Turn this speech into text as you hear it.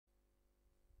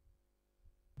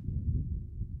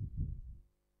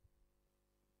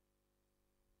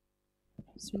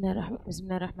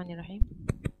Bismillahirrahmanirrahim.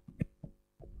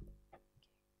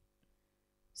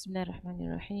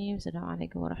 Bismillahirrahmanirrahim.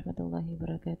 Assalamualaikum warahmatullahi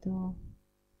wabarakatuh.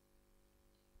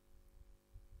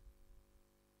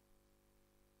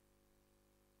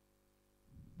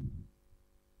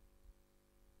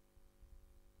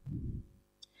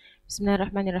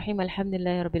 Bismillahirrahmanirrahim.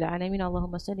 Alhamdulillahirabbil alamin.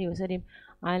 Allahumma shalli wa sallim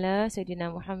ala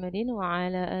sayyidina Muhammadin wa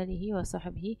ala alihi wa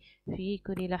sahbihi fi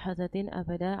kulli lahazatin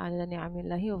abada ala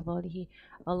ni'amillahi wa fadlihi.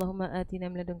 Allahumma atina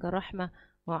min ladunka rahmah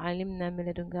wa 'allimna min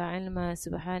ladunka 'ilma.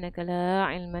 Subhanaka la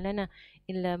 'ilma lana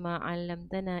illa ma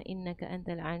 'allamtana innaka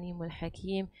antal alimul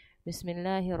hakim.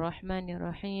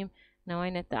 Bismillahirrahmanirrahim.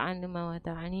 Nawaitu ta'alluma wa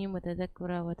ta'lim wa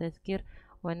tadhakkura wa tadhkir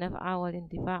wa naf'a wal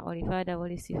intifa' wal ifada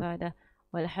wal istifada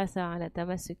والحث على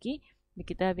التمسك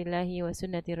بكتاب الله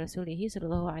وسنة رسوله صلى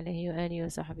الله عليه وآله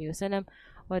وصحبه وسلم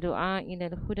ودعاء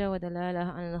إلى الهدى ودلالة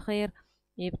على الخير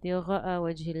ابتغاء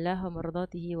وجه الله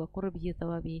ومرضاته وقربه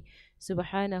ثوابه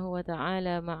سبحانه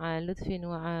وتعالى مع لطف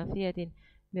وعافية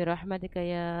برحمتك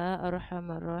يا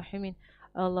أرحم الراحمين.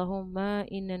 اللهم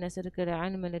إنا نسألك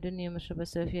العلم لدنيا مشرب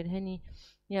السوفي الهني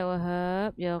يا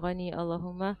وهاب يا غني.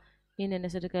 اللهم إنا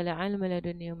نسألك العلم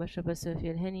لدنيا مشرب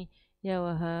السوفي الهني يا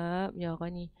وهاب يا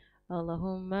غني.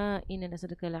 اللهم إنا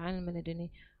نسألك العلم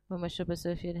لدني ومشرب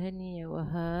السوفي الهني يا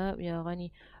وهاب يا غني.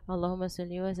 اللهم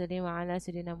صل وسلم على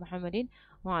سيدنا محمد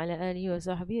وعلى آله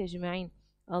وصحبه أجمعين.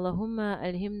 اللهم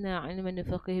ألهمنا علما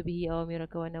نفقه به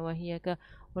أوامرك ونواهيك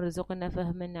وارزقنا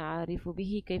فهما نعرف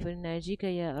به كيف نناجيك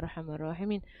يا أرحم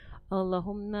الراحمين.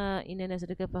 اللهم إنا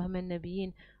نسألك فهم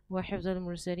النبيين وحفظ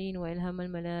المرسلين وإلهام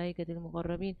الملائكة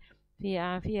المقربين في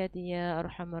عافية يا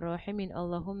أرحم الراحمين.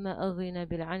 اللهم أغننا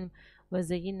بالعلم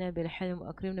وزينا بالحلم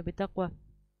وأكرمنا بالتقوى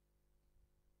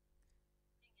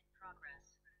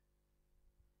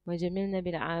وجملنا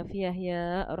بالعافية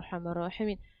يا أرحم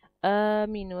الراحمين.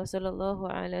 آمين. وصلى الله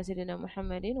على سيدنا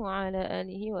محمد وعلى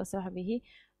آله وصحبه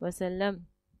وسلم.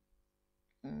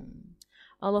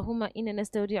 اللهم إنا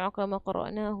نستودعك ما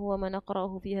قرأناه وما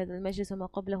نقرأه في هذا المجلس وما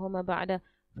قبله وما بعده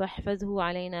فاحفظه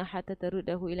علينا حتى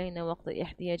ترده إلينا وقت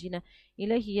احتياجنا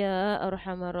إليه يا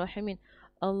أرحم الراحمين.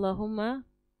 اللهم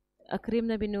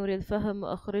أكرمنا بنور الفهم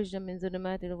وأخرجنا من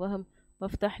ظلمات الوهم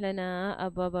وافتح لنا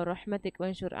أبواب رحمتك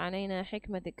وانشر علينا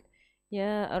حكمتك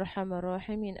يا أرحم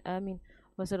الراحمين. آمين.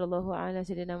 وصلى الله على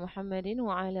سيدنا محمد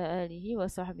وعلى آله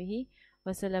وصحبه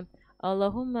وسلم.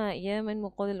 اللهم يا من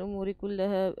مقضي الأمور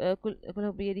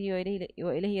كلها بيده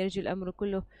وإليه يرجع الأمر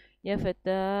كله يا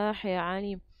فتاح يا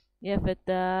عليم يا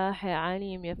فتاح يا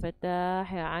عليم يا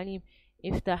فتاح يا عليم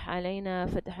افتح علينا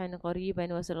فتحا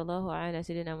قريبا. وصلى الله على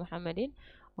سيدنا محمد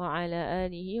وعلى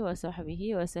آله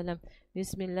وصحبه وسلم.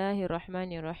 بسم الله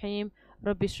الرحمن الرحيم.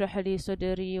 رب اشرح لي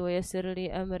صدري ويسر لي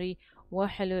أمري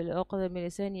واحلل عقدة من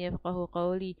لساني يفقه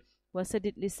قولي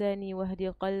وسدد لساني واهدي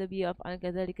قلبي وافعل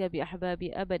كذلك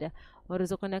بأحبابي أبدا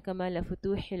وارزقنا كمال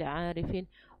فتوح العارفين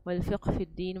والفقه في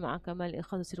الدين مع كمال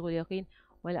الإخلاص واليقين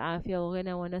والعافية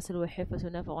والغنى والنسل والحفظ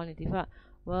والنفع والانتفاع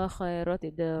وخيرات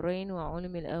الدارين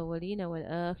وعلم الأولين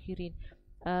والآخرين.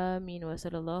 آمين.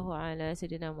 وصلى الله على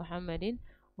سيدنا محمد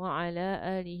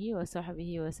وعلى آله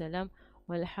وصحبه وسلم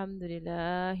والحمد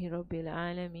لله رب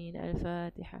العالمين.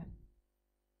 الفاتحة.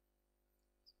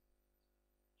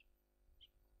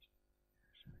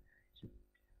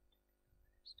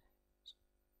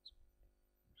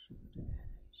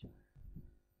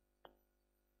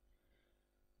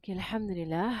 Okay,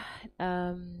 Alhamdulillah.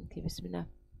 Okay, Bismillah.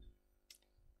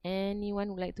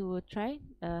 Anyone would like to try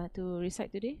to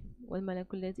recite today? Wal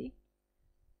malakul ladzi?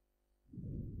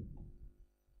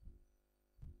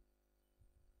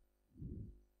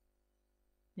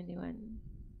 Anyone?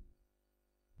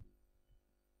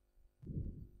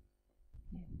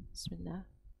 Okay, Bismillah.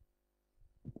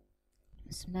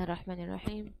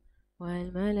 Bismillahirrahmanirrahim.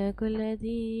 Wal malakul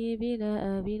ladzi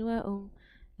bila abin wa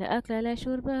لا أكل لا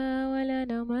شرب ولا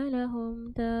نوم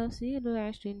لهم تفصيل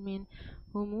 20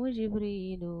 منهم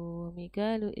جبريل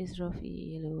ميكال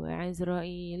إسرافيل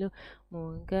وعزرائيل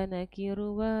منكر نكير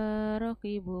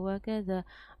ورقيب وكذا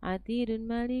عتيد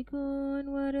مالك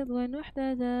ورضوان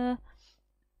احتذى.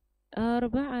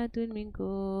 4 من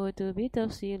كتب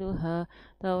تفصيلها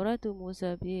توراة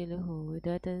موسى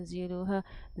بالهدى تنزيلها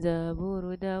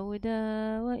زبور داود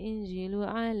وإنجيل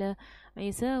على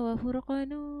عيسى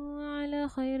وفرقان على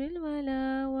خير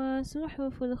الملا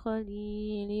وصحف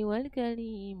الخليل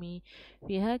والكليم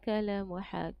فيها كلام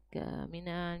حكام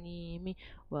عليم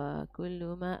وكل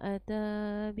ما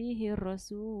أتى به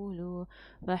الرسول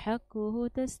فحقه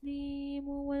تسليم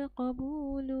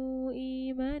والقبول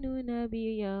إيماننا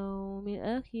بيوم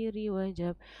الآخر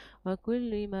وجب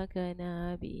وكل ما كان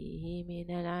به من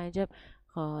العجب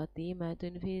خاتمة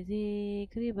في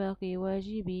ذكر باقي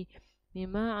واجبي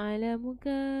مما على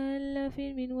مكلف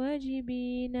من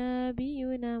واجبي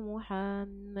نبينا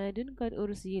محمد قد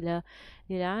أرسل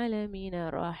للعالمين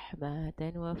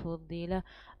رحمة وفضيلة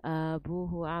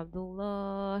أبوه عبد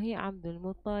الله عبد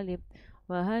المطلب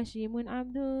وهاشم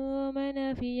عبد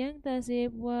مناف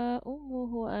ينتسب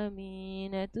وأمه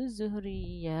أمينة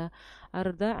الزهرية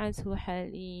أرضعته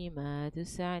حليمة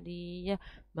السعدية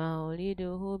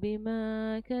مولده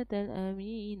بمكة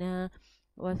الأمينة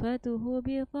وفاته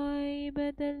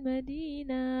بطيبة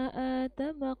المدينة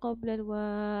آتم قبل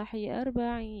الوحي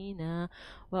 40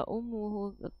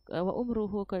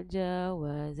 وأمره قد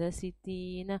جاوز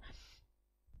 60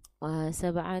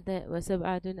 وسبعة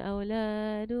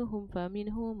أولادهم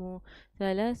فمنهم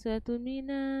ثلاثة من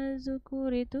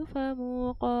الذكور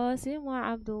تفهم قاسم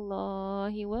وعبد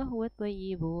الله وهو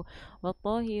الطيب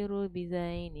والطاهر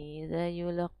بزين ذا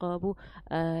يلقب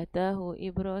آتاه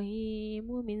إبراهيم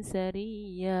من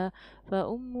سرية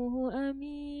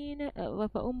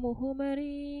فأمه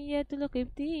مرية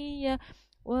القبطية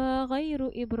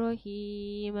وغير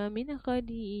إبراهيم من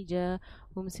خديجة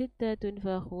هم 6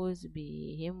 فخذ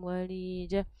بهم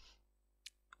وليجة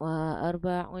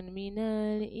و4 من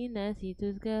الإناث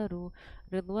تذكر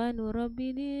رضوان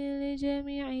ربي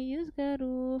للجميع يذكر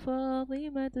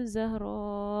فاطمة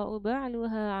الزهراء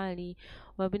بعلها علي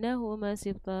وابنهما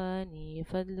سبطان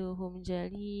فضلهم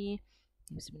جلي.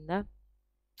 Bismillah.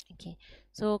 Okay,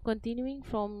 so continuing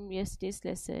from yesterday's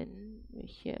lesson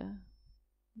here.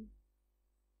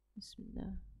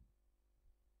 Bismillah.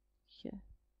 Here.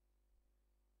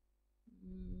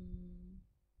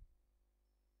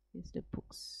 Here's the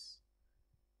books.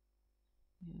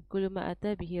 كل ما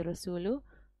أتى به الرسول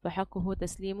فحقه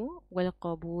تسليم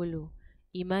والقبول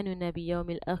إيماننا بيوم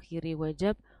الآخر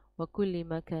وجب وكل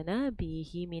ما كان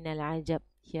به من العجب.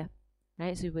 Here.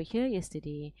 Right, so we were here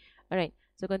yesterday. Alright,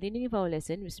 so continuing with our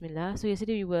lesson. Bismillah. So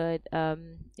yesterday we were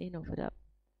no, put up.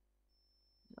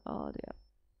 All the up.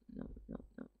 No.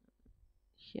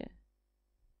 Here.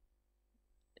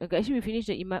 Okay, actually we finished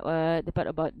the part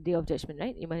about Day of Judgment,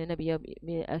 right? Imanana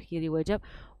min akhiri wajab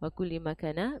wa kulli ma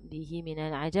kana bihi min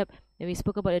al-ajab. And we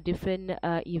spoke about the different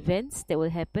events that will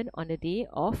happen on the day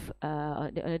of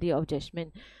on the day of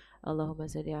judgment. Allahumma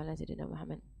salli ala sayyidina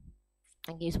Muhammad.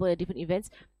 Okay, we spoke about the different events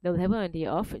that will happen on the day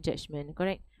of judgment,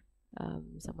 correct?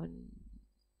 Someone.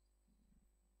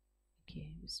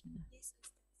 Okay, bismillah. Yes,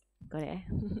 correct.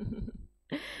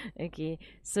 Okay,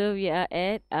 so we are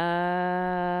at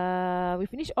we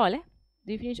finish all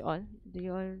do you finish all? Do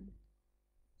you all?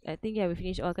 I think yeah, we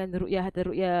finish all kan ru'yah hatta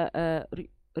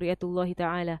ru'yatullah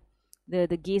ta'ala,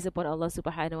 the gaze upon Allah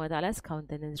subhanahu wa ta'ala's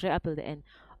countenance, right up till the end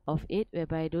of it,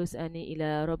 whereby those ani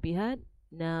ila rabbiha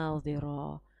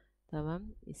nadhira.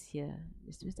 Tamam, is here.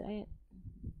 This is the ayat.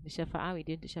 The shafa'ah, we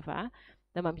did the shafa'ah.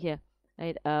 Tamam, here.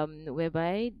 Right,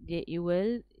 whereby you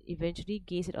will eventually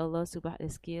gaze at Allah subhanahu wa ta'ala,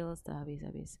 scales,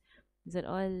 habis. Is that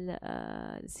all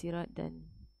sirat dan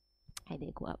I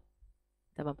didn't go up.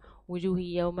 Tamam.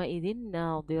 Wujuhi yawma idhin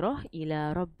nadirah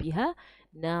ila rabbiha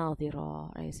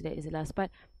nadirah. Right, so that is the last part.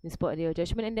 This part of the Day of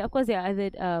Judgment, and then, of course there are other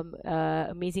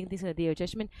amazing things on the Day of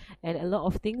Judgment, and a lot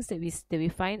of things that we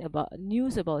find about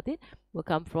news about it will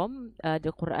come from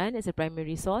the Quran as a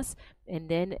primary source, and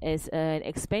then as an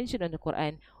expansion on the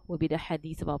Quran will be the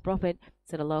hadith of our Prophet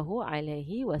sallallahu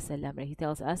alaihi wasallam. He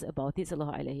tells us about it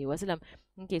sallallahu alaihi wasallam.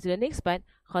 Okay, so the next part,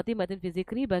 khatimatun fi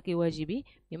zikri baki wajibi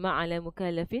mimma ala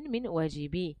mukallafin min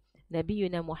wajibi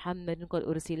nabiyuna Muhammadun qad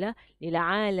ursila lil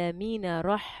alamina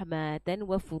rahmatan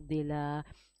wa fuddila.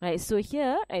 Right, so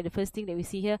here, right, the first thing that we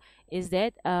see here is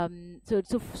that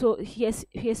so he has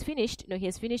finished, he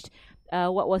has finished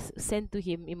what was sent to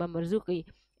him, Imam Marzuki,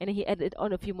 and he added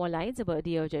on a few more lines about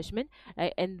the Day of Judgment,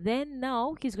 right, and then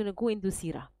now he's going to go into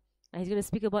Sirah. He's going to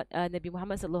speak about Nabi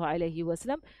Muhammad sallallahu alaihi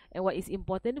wasallam and what is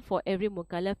important for every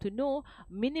mukallaf to know,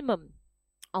 minimum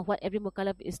of what every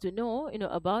mukallaf is to know,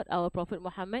 about our Prophet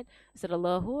Muhammad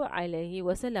sallallahu alaihi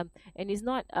wasallam. And it's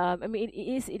not,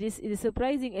 it is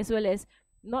surprising as well as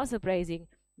not surprising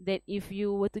that if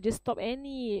you were to just stop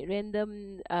any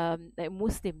random like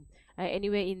Muslim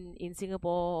anywhere in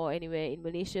Singapore or anywhere in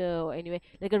Malaysia or anywhere,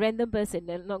 like a random person,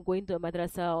 they're not going to a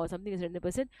madrasa or something, as a random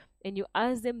person, and you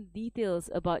ask them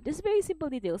details about, just very simple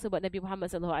details about Nabi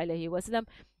Muhammad sallallahu alaihi wasallam,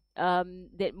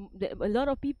 that a lot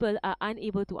of people are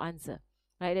unable to answer,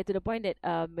 right? Like, to the point that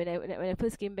when I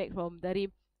first came back from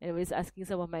Darib, and I was asking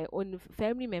some of my own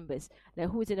family members, like,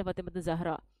 who is Fatimah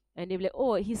Zahra? And they were like,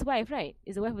 oh, his wife, right?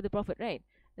 Is the wife of the Prophet, right?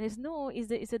 There's no, is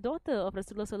the daughter of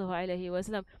Rasulullah sallallahu alaihi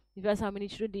wasallam. If you ask how many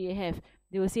children do you have,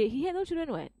 they will say he had no children.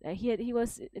 What he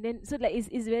was, and then so like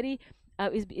it's very,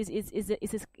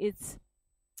 it's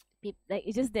like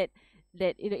it's just that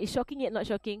it's shocking yet not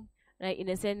shocking, right? In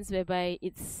a sense whereby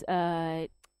it's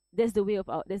that's the way of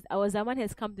our zaman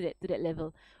has come to that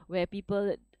level where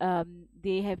people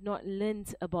they have not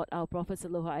learned about our Prophet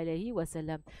sallallahu alaihi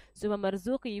wasallam. So Imam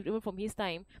Marzuqi, even from his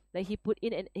time, like he put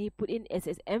in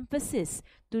as emphasis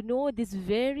to know these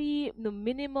very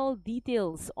minimal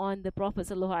details on the Prophet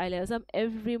sallallahu alaihi wasallam.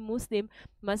 Every Muslim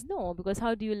must know, because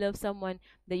how do you love someone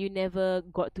that you never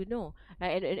got to know?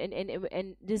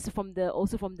 And this is from the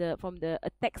also from the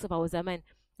attacks of our zaman,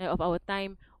 of our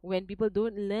time, when people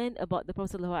don't learn about the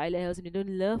Prophet sallallahu alaihi wasallam, they don't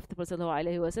love the Prophet sallallahu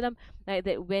alaihi wasallam, like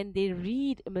that when they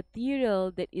read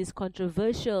material that is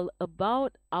controversial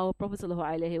about our Prophet sallallahu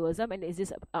alaihi wasallam, and it's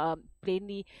just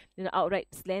plainly outright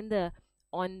slander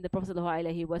on the Prophet sallallahu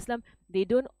alaihi wasallam, they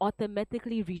don't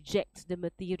automatically reject the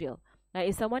material. Like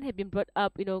if someone had been brought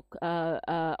up,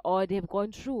 or they have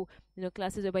gone through,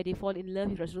 classes whereby they fall in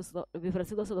love with Rasulullah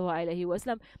sallallahu alaihi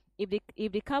wasallam,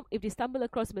 if they stumble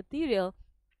across material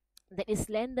that is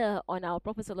slander on our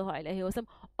Prophet sallallahu alaihi wasallam,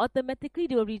 automatically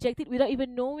they will reject it without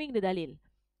even knowing the dalil.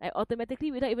 Like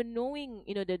automatically, without even knowing,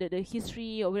 the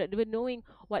history, or without even knowing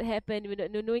what happened,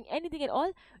 without knowing anything at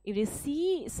all, if they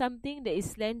see something that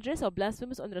is slanderous or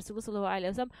blasphemous on Rasulullah sallallahu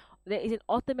alaihi wasallam, there is an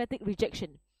automatic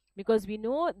rejection, because we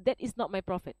know that is not my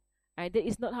Prophet. That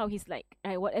is not how he's like.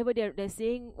 Whatever they're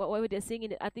saying, whatever they're saying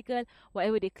in the article,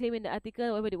 whatever they claim in the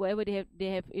article, whatever they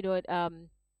have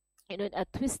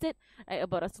twisted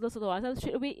about Rasulullah sallallahu alaihi wasallam,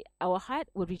 straight away our heart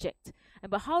will reject.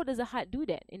 But how does the heart do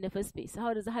that in the first place?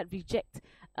 How does the heart reject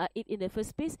it in the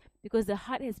first place? Because the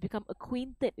heart has become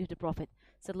acquainted with the Prophet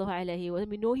sallallahu alaihi wasallam.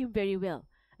 We know him very well.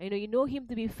 You know him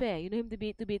to be fair. You know him to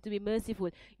be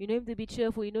merciful. You know him to be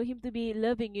cheerful. You know him to be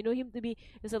loving. You know him to be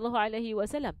sallallahu alaihi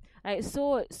wasallam.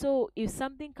 So if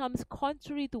something comes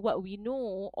contrary to what we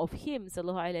know of him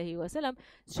sallallahu alaihi wasallam,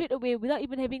 straight away, without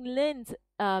even having learned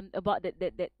about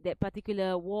that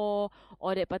particular war,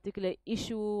 or that particular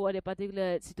issue, or that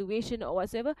particular situation, or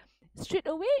whatsoever, straight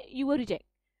away you will reject.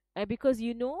 Because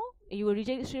you will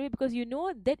reject it straight away, because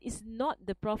that is not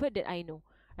the Prophet that I know.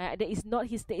 That is not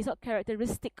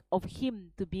characteristic of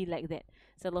him to be like that.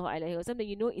 Sallallahu alaihi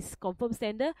wasallam. It's confirmed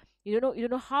slander. You don't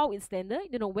know how it's slander. You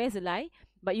don't know where's the lie,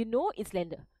 but it's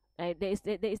slander.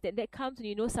 That comes when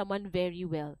you know someone very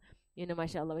well.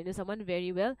 Mashallah, when you know someone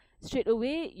very well, straight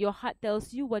away your heart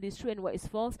tells you what is true and what is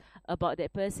false about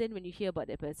that person when you hear about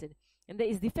that person. And that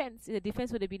is defense. It's a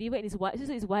defense for the believer, and it's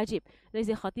wajib. That is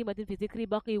a khatimatin fi dhikri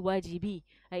baqi wajibi.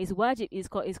 It's wajib,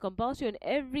 it's compulsory on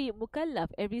every mukallaf,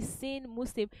 every sane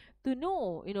Muslim to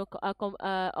know,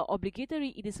 obligatory,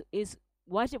 it is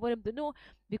wajib for them to know,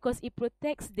 because it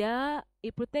protects their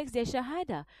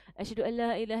shahada. Ashhadu an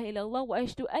la ilaha illallah wa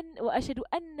ashhadu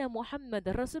anna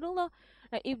Muhammadar Rasulullah.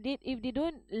 If they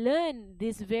don't learn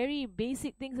these very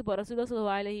basic things about Rasulullah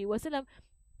sallallahu alaihi wasallam,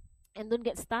 and don't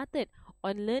get started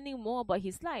on learning more about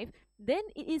his life, then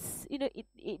it is, it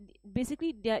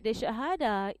basically their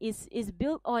shahada is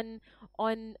built on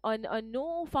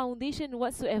no foundation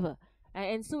whatsoever.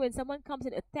 And so when someone comes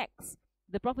and attacks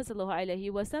the Prophet sallallahu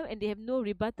alaihi wasallam, and they have no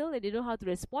rebuttal, and they know how to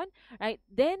respond, right?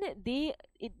 Then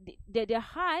their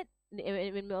heart,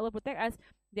 when Allah protect us,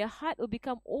 their heart will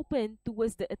become open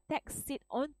towards the attacks set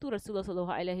onto Rasulullah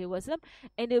sallallahu alaihi wasallam,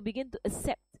 and they'll begin to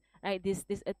accept, right, these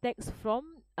attacks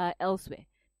from elsewhere.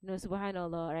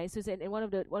 Subhanallah, right? So, and one of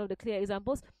the clear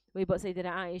examples, we about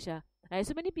Sayyidina Aisha. Right?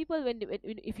 So many people,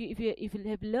 if you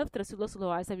have loved Rasulullah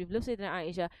sallallahu alaihi wasallam, you've loved Sayyidina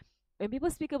Aisha, when people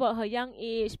speak about her young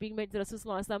age, being married to Rasulullah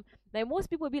sallallahu alaihi wasallam, like most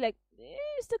people will be like,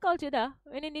 it's the culture dah,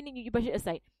 and then you brush it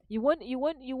aside. You won't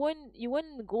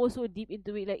go so deep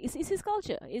into it. Like it's his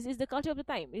culture. It's the culture of the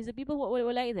time. It's the people who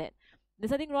were like that.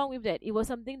 There's nothing wrong with that. It was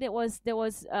something that was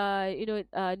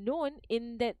known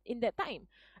in that time,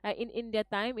 in their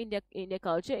time, in their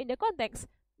culture, in their context.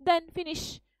 Then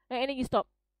finish, right? And then you stop.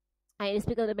 I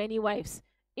speak of the many wives.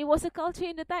 It was a culture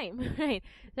in the time, right?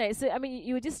 Right. So I mean,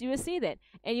 you will say that,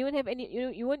 and you won't have any.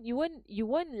 You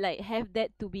won't like have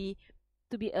that to be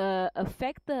a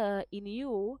factor in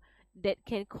you that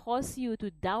can cause you to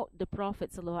doubt the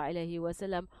Prophet sallallahu alaihi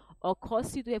wasallam, or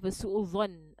cause you to have a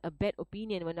su'udhan, a bad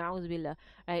opinion, wa na'udzubillah,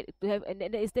 right? To have, and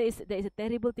that is a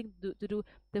terrible thing to do, to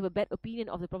have a bad opinion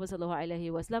of the Prophet sallallahu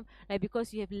alaihi wasallam, right?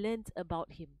 Because you have learnt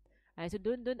about him. So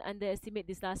don't underestimate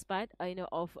this last part,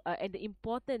 of and the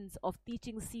importance of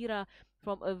teaching Sirah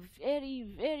from a very,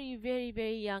 very, very,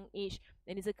 very young age.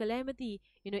 And it's a calamity,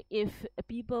 if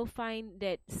people find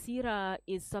that Sirah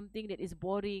is something that is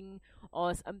boring,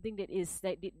 or something that is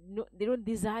like they don't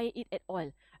desire it at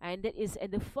all, and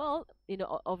the fault,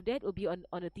 of that will be on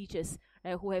the teachers,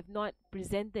 who have not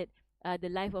presented the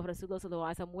life of Rasulullah sallallahu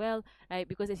alaihi wasallam well, right?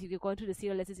 Because as you've gone through the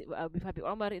seerah lessons with Habib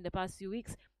Omar in the past few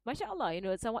weeks,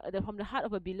 mashallah, somewhat from the heart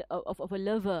of of a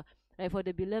lover, right, for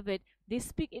the beloved, they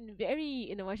speak in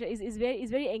very, mashallah, is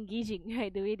very engaging,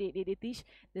 right? The way they teach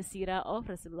the seerah of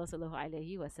Rasulullah sallallahu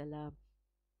alaihi wasallam.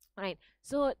 Right.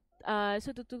 So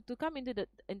to come into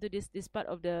this part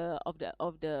of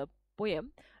the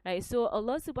poem, right? So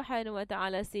Allah subhanahu wa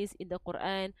ta'ala says in the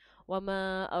Quran,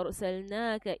 وَمَا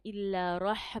أَرْسَلْنَاكَ إِلَّا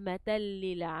رَحْمَةً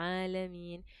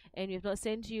لِلْعَالَمِينَ, and we have not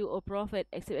sent you, O Prophet,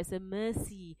 except as a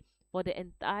mercy for the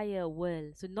entire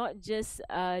world. So not just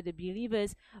the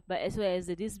believers, but as well as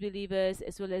the disbelievers,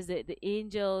 as well as the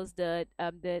angels, the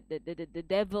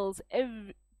devils,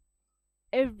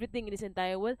 everything in this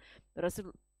entire world.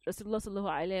 Rasulullah sallallahu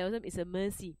alaihi wasallam is a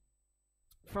mercy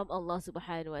from Allah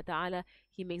subhanahu wa ta'ala.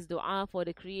 He makes dua for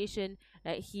the creation,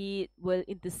 he will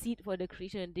intercede for the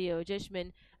creation on the day of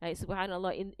judgment,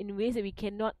 subhanallah, in ways that we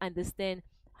cannot understand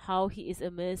how he is a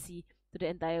mercy to the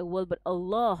entire world. But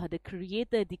Allah, the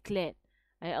creator, declared,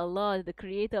 Allah, the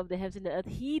creator of the heavens and the earth,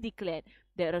 he declared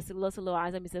that Rasulullah sallallahu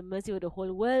alaihi wasallam is a mercy for the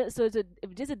whole world. So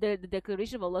just the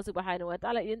declaration of Allah subhanahu wa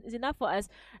ta'ala is enough for us,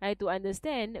 right, to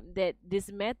understand that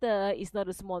this matter is not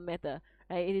a small matter,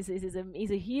 right? It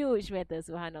is a huge matter,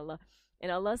 subhanallah.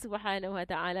 And Allah subhanahu wa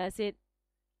ta'ala said,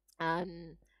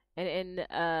 um and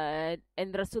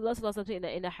Rasulullah sallallahu alaihi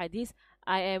wasallam in the hadith,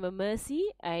 I am a mercy,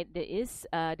 that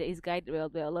is guided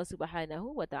by Allah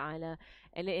subhanahu wa ta'ala.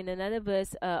 And then in another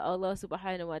verse, Allah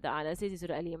subhanahu wa ta'ala says in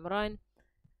Surah Al Imran,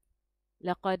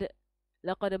 لقد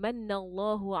لقد من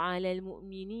الله على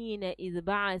المؤمنين إذ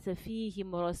بعث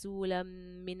فيهم رسولا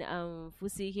من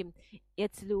أنفسهم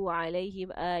يتلو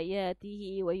عليهم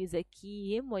آياته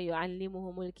ويزكيهم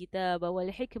ويعلمهم الكتاب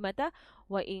والحكمة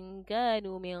وإن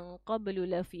كانوا من قبل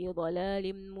لفي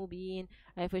ضلال مبين.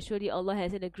 For surely Allah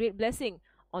has sent a great blessing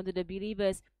onto the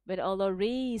believers when Allah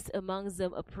raised amongst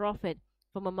them a prophet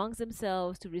from amongst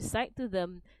themselves to recite to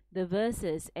them the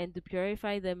verses and to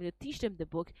purify them, to teach them the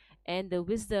book and the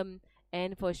wisdom.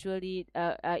 And for surely,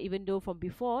 even though from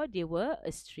before they were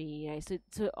astray, right?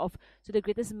 So the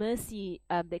greatest mercy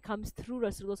that comes through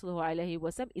Rasulullah sallallahu alaihi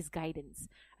wasallam is guidance,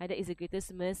 and that is the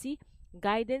greatest mercy,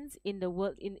 guidance in the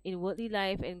world, in worldly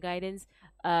life, and guidance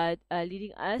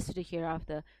leading us to the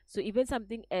hereafter. So even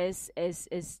something as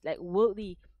like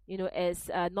worldly, as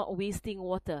not wasting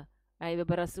water. But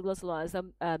Rasulullah sallallahu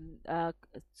alaihi wasallam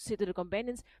said to the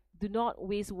companions, do not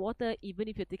waste water even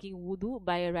if you're taking wudu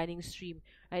by a running stream,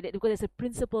 right? Because there's a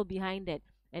principle behind that,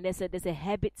 and there's a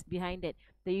habit behind that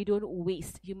you don't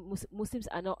waste. Muslims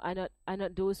are not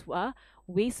those who are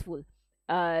wasteful,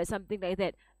 something like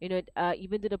that.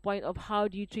 Even to the point of how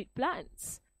do you treat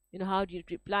plants? How do you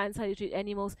treat plants? How do you treat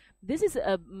animals? This is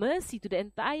a mercy to the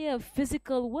entire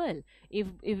physical world.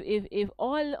 If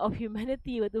all of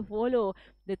humanity were to follow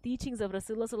the teachings of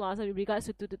Rasulullah sallallahu alaihi wasallam in regards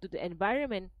to the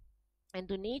environment and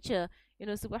to nature,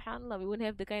 subhanallah, we wouldn't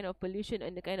have the kind of pollution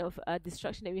and the kind of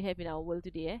destruction that we have in our world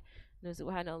today.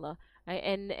 Subhanallah.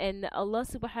 And Allah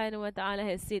subhanahu wa ta'ala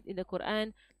has said in the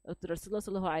Quran to Rasulullah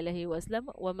sallallahu alaihi wasallam,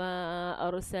 وَمَا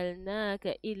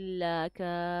أَرْسَلْنَاكَ إِلَّا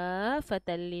كَافَةً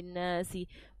لِلنَّاسِ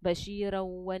بَشِيرًا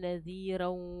وَنَذِيرًا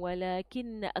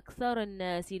وَلَكِنَّ أَكْثَرَ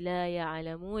النَّاسِ لَا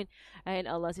يَعْلَمُونَ. And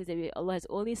Allah says that Allah has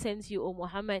only sent you, O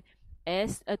Muhammad,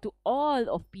 as to all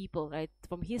of people, right,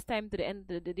 from his time to the end,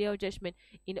 the day of judgment,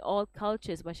 in all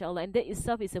cultures, mashallah. And that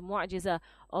itself is a mu'jiza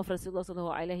of Rasulullah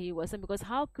sallallahu alaihi wasallam, because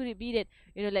how could it be that,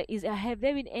 have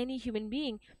there been any human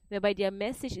being whereby their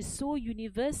message is so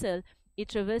universal, it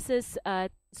traverses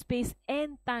space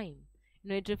and time,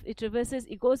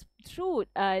 it goes through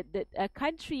the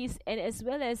countries, and as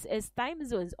well as time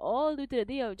zones, all the way to the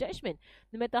day of judgment,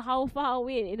 no matter how far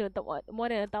away, more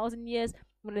than 1,000 years,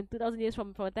 more than 2,000 years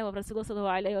from the time of Rasulullah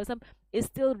sallallahu alaihi wasallam, is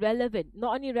still relevant.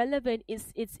 Not only relevant,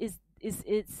 it's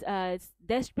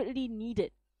desperately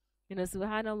needed.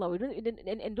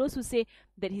 Subhanallah. And those who say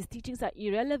that his teachings are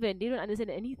irrelevant, they don't understand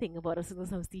anything about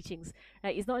Rasulullah's teachings.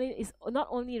 Right? It's not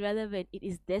only relevant, it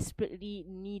is desperately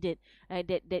needed.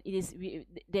 That it is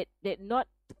that not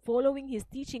following his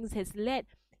teachings has led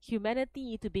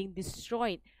humanity to being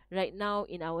destroyed right now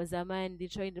in our zaman,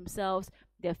 destroying themselves,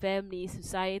 their families,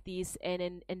 societies, and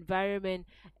an environment,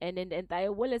 and then the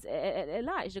entire world at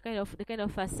large. The kind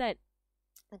of facade,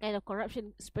 the kind of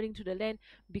corruption spreading to the land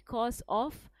because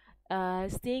of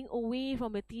staying away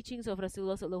from the teachings of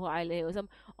Rasulullah sallallahu alaihi wasallam,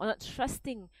 or not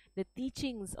trusting the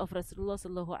teachings of Rasulullah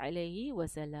sallallahu alaihi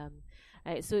wasallam.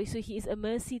 So he is a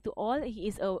mercy to all. He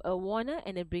is a warner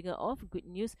and a bringer of good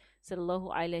news,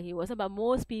 sallallahu alaihi wasallam. But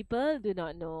most people do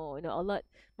not know. Allah,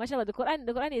 mashallah, the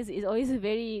Quran is always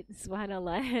very,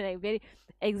 subhanallah, like very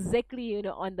exactly,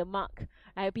 on the mark,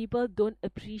 People don't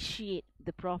appreciate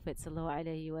the Prophet sallallahu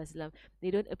alaihi wasallam.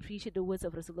 They don't appreciate the words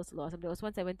of Rasulullah sallallahu alaihi wasallam. There was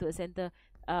once I went to a center,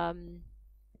 um,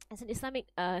 it's an Islamic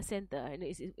center, and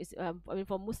it's I mean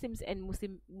for Muslims and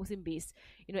Muslim based,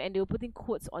 and they were putting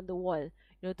quotes on the wall,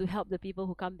 to help the people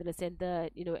who come to the center,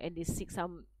 and they seek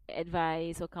some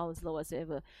advice or counsel or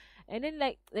whatsoever. And then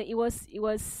like it was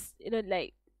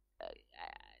like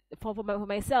for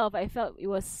myself, I felt it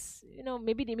was,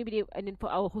 maybe they, and then for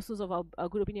our hostels of our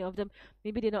good opinion of them,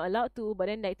 maybe they're not allowed to, but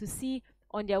then like to see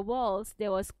on their walls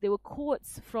there were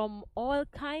quotes from all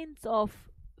kinds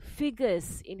of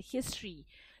figures in history,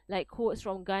 like quotes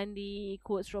from Gandhi,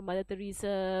 quotes from Mother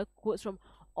Teresa, quotes from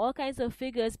all kinds of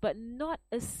figures, but not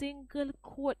a single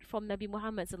quote from Nabi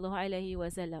Muhammad sallallahu alaihi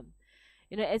wasallam.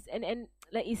 As and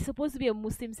like it's supposed to be a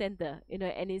Muslim center,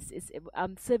 and it's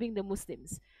serving the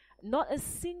Muslims. Not a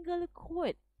single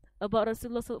quote about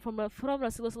Rasulullah from Rasulullah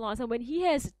sallallahu alaihi wasallam, when he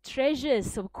has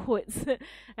treasures of quotes,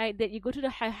 right? That you go to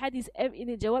the hadith in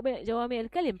the Jawami al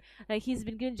Kalim, like he's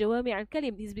been given Jawami al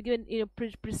Kalim, he's been given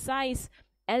precise,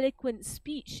 eloquent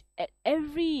speech at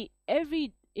every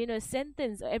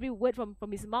sentence or every word from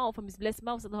his mouth, from his blessed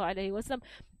mouth sallallahu alaihi wasallam,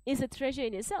 is a treasure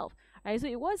in itself. Right, so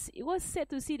it was sad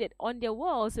to see that on their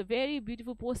walls, very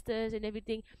beautiful posters and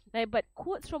everything, right? But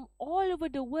quotes from all over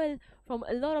the world, from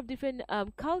a lot of different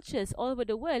cultures all over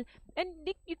the world, and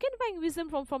you can find wisdom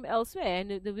from elsewhere.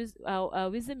 And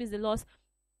wisdom is the lost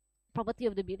property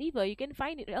of the believer. You can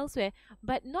find it elsewhere,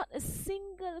 but not a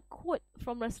single quote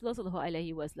from Rasulullah sallallahu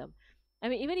alaihi wasallam. I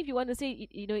mean, even if you want to say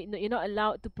you're not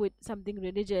allowed to put something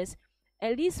religious,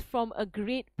 at least from a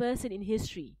great person in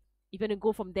history, you're going to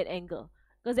go from that angle,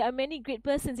 because there are many great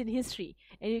persons in history,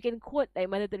 and you can quote like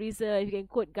Mother Teresa, you can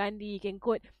quote Gandhi, you can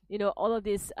quote all of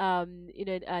this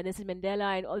Nelson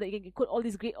Mandela, and all that. You can quote all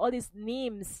these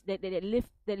names that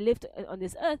lived on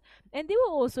this earth, and they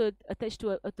were also attached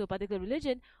to a particular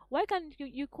religion. Why can't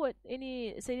you quote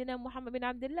any Sayyidina Muhammad bin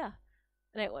Abdullah?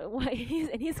 Like why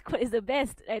his quote is the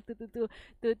best, right?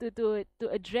 To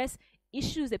address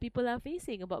issues that people are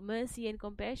facing about mercy and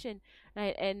compassion,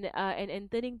 right? And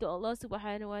turning to Allah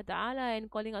subhanahu wa ta'ala and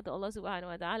calling out to Allah subhanahu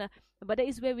wa ta'ala. But that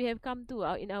is where we have come to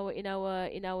in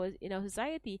our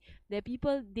society. That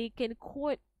people, they can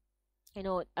quote, they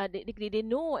know,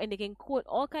 and they can quote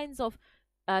all kinds of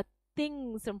uh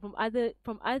things from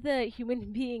other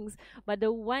human beings, but the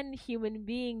one human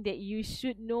being that you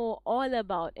should know all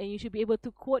about, and you should be able to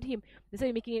quote him. That's why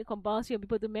you're making it compulsory on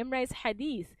people to memorize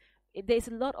hadith. There's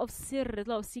a lot of there's a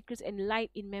lot of secrets and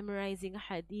light in memorizing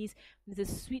hadith. There's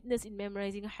a sweetness in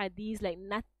memorizing hadith like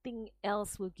nothing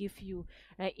else will give you,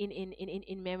 right?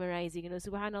 In memorizing,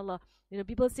 subhanallah.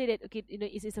 People say that, okay,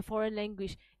 it's a foreign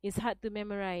language, it's hard to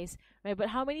memorize, right? But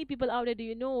how many people out there do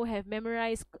you know have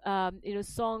memorized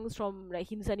songs from like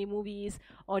Hindustani movies,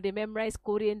 or they memorize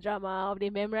Korean drama, or they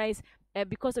memorize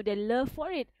because of their love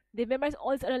for it. They memorize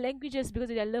all these other languages because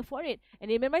of their love for it, and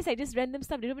they memorize like just random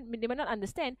stuff. They might not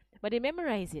understand, but they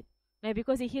memorize it, right?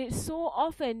 Because they hear it so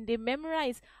often. They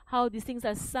memorize how these things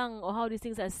are sung or how these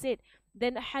things are said.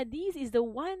 Then hadith is the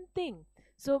one thing.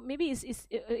 So maybe it's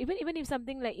even if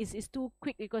something like is too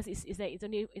quick, because it's like it's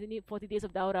only 40 days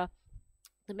of dawrah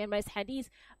to memorize hadith,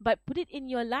 but put it in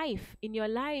your life.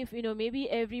 Maybe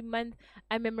every month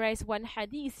I memorize one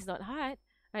hadith. It's not hard,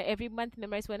 right? Every month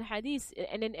memorize one hadith,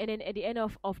 and then at the end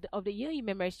of the year you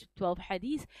memorize 12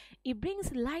 hadiths. It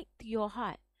brings light to your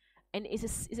heart, and it's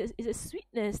a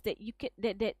sweetness that you can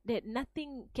that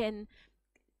nothing can,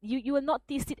 you will not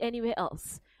taste it anywhere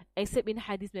else except in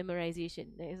hadith memorization.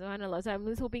 Subhanallah. So I'm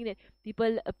just hoping that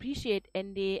people appreciate,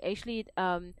 and they actually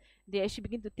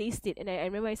begin to taste it. And I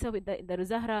remember myself in the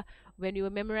Zahra, when we were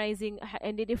memorizing,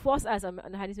 and they forced us on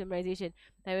hadith memorization.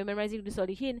 I was memorizing the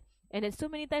Solihin, and then so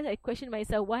many times I questioned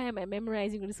myself, why am I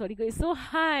memorizing the Solihin? It's so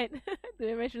hard to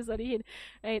memorize the Solihin,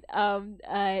 right? And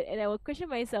I will question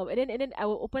myself, and then I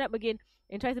will open up again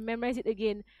and try to memorize it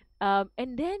again. And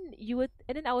then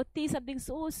I would taste something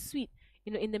so sweet,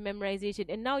 in the memorization.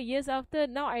 And now, years after,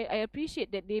 now I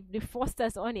appreciate that they forced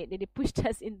us on it, that they pushed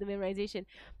us into memorization.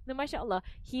 No, mashallah,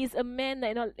 he is a man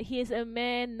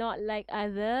not like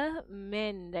other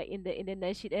men, like in the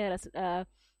Nashid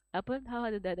how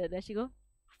did the Nashid go?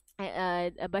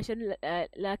 Basharun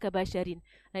la ka basharin.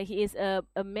 Like he is a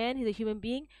man, he's a human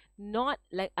being, not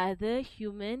like other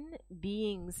human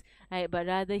beings, right? But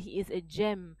rather he is a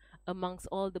gem amongst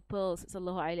all the pearls,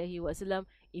 sallallahu alaihi wasallam.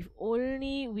 If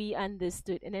only we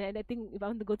understood. And then I think if I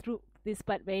want to go through this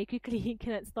part very quickly,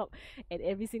 cannot stop at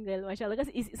every single, mashallah,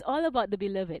 because it's all about the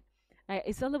beloved. right?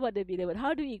 It's all about the beloved.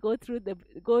 How do we go through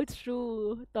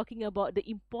talking about the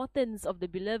importance of the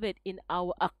beloved in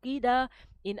our aqidah,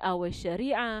 in our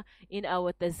sharia, in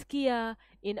our tazkiyah,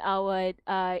 in our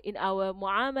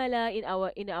muamala, in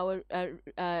our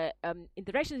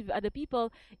interactions with other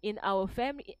people, in our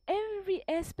family, every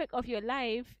aspect of your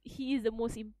life. He is the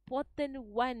most important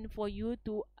one for you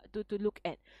to look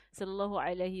at. Sallallahu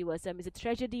alaihi wasallam. It's a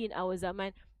tragedy in our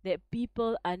zaman that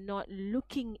people are not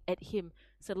looking at him,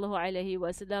 sallallahu alaihi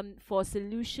wasallam, for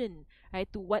solution,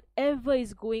 right, to whatever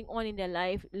is going on in their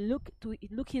life. Look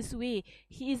his way.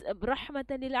 He is a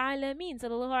rahmatan lil alamin,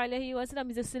 sallallahu alaihi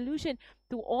wasallam. Is a solution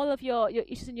to all of your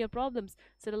issues and your problems,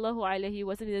 sallallahu alaihi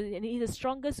wasallam. And he is the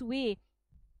strongest way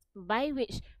by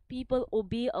which people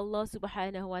obey Allah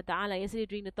subhanahu wa ta'ala. Yesterday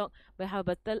during the talk by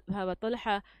Habib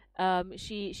Talha,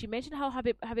 she mentioned how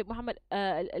Habib Muhammad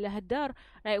al-Haddar,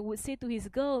 right, would say to his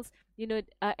girls,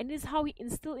 and this is how he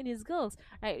instilled in his girls,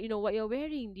 right, what you're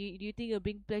wearing, do you think it'll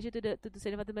bring pleasure to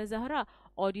Sayyidah Fatimah Zahra,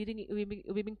 or do you think it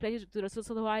will bring pleasure to Rasul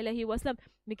sallallahu alaihi wasallam?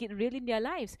 Make it real in their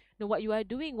lives. What you are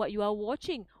doing, what you are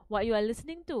watching, what you are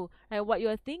listening to, right, what you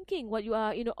are thinking, what you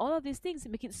are, all of these things,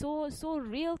 make it so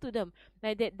real to them,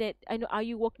 right? That I know, are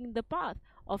you walking the path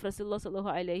of Rasulullah sallallahu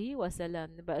alaihi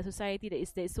wasallam? But a society that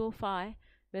is so far,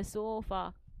 we're so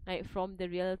far, right, from the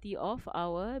reality of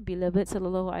our beloved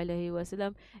sallallahu alaihi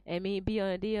wasallam. And maybe on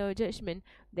a day of judgment,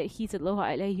 that he sallallahu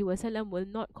alaihi wasallam will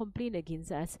not complain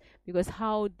against us, because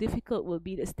how difficult will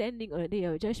be the standing on a day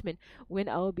of judgment when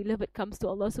our beloved comes to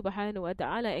Allah subhanahu wa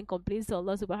ta'ala and complains to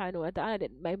Allah subhanahu wa ta'ala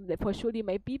that for surely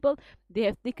my people, they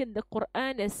have taken the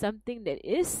Quran as something that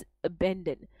is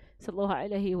abandoned. Sallallahu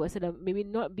alaihi wasallam, maybe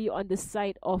not be on the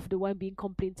side of the one being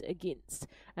complained against.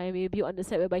 I may be on the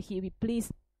side whereby he will be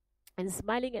pleased and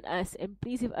smiling at us and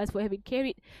pleased with us for having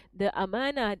carried the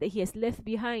amana that he has left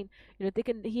behind.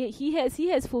 Taken, he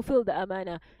has fulfilled the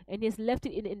amana, and he has left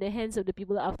it in the hands of the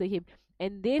people after him,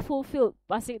 and they fulfilled,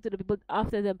 passing it to the people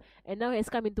after them, and now it has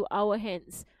come into our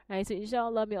hands, right? So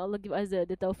inshallah, may Allah give us the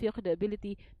tawfiq, the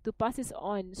ability to pass this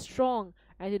on strong,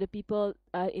 right, to the people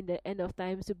in the end of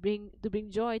times, to bring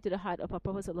joy to the heart of our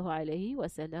Prophet sallallahu alaihi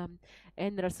wasallam.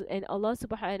 And Allah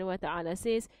subhanahu wa ta'ala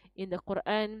says in the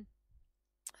Quran,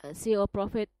 say, O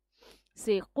Prophet,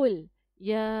 say, قل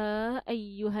يا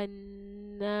أيها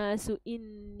الناس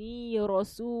إني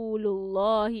رسول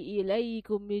الله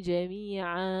إليكم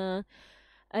جميعا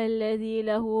الذي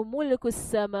له ملك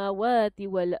السماوات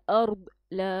والأرض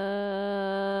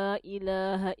لا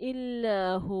إله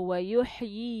إلا هو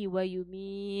يحيي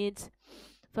ويميت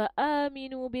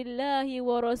فآمنوا بالله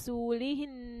ورسوله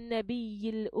النبي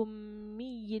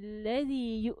الأمي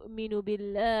الذي يؤمن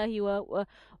بالله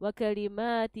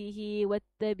وكلماته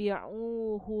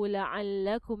واتبعوه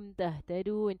لعلكم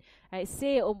تهتدون. I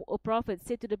say, O Prophet,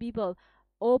 say to the people,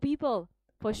 O people,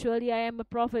 for surely I am a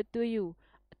prophet to you,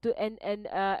 and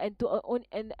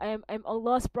I'm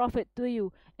Allah's prophet to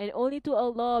you, and only to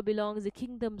Allah belongs the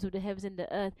kingdoms of the heavens and the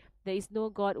earth. There is no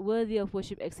God worthy of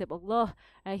worship except Allah.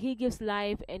 He gives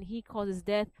life and He causes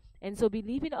death. And so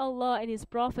believe in Allah and His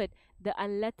Prophet, the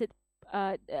unlettered,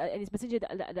 and His messenger,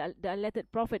 the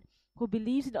unlettered Prophet, who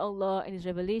believes in Allah and His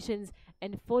revelations,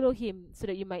 and follow Him so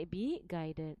that you might be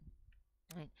guided.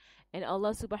 Right. And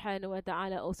Allah subhanahu wa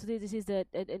ta'ala also says this is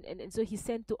and so He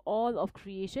sent to all of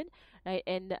creation, right?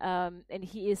 And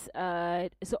He is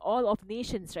so all of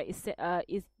nations, right,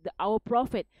 is our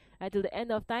prophet, right, till the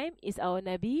end of time, is our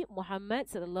Nabi Muhammad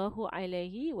sallallahu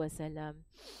alaihi wasallam.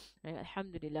 Right,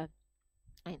 alhamdulillah.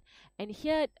 And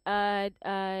here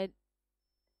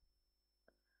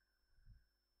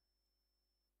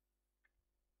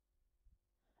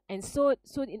and so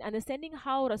in understanding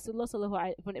how Rasulullah sallallahu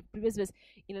alaihi, from the previous verse,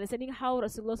 in understanding how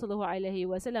Rasulullah sallallahu alaihi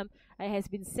wasallam has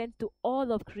been sent to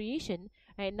all of creation,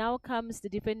 right, now comes the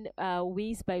different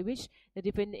ways by which, the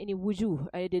different wujuh,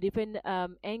 the different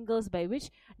angles by which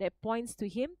that points to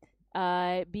him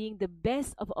being the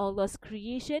best of Allah's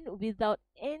creation, without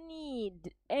any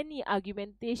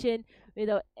argumentation,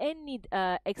 without any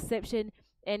exception.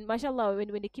 And mashallah,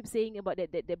 when they keep saying about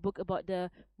that book about the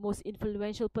most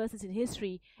influential persons in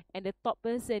history, and the top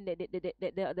person that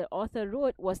the author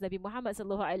wrote was Nabi Muhammad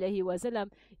sallallahu alaihi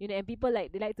wasallam, and people they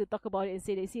like to talk about it and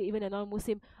say, they see even a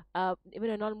non-Muslim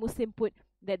put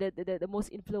that the most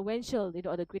influential,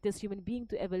 or the greatest human being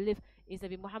to ever live is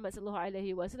Nabi Muhammad sallallahu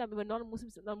alaihi wasallam. Even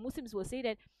non-Muslims will say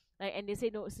that, and they say,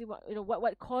 no, see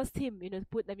what caused him, to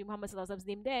put Nabi Muhammad sallallahu alaihi wasallam's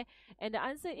name there. And the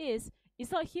answer is,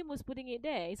 it's not him who's putting it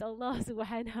there, it's Allah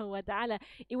subhanahu wa ta'ala.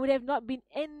 It would have not been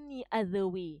any other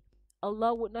way.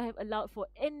 Allah would not have allowed for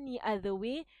any other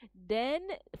way than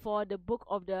for the book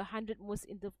of the 100 most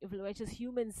influential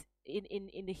humans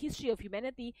in the history of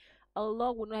humanity.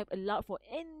 Allah would not have allowed for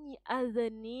any other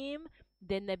name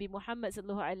than Nabi Muhammad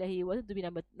sallallahu alaihi wasallam to be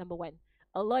number one.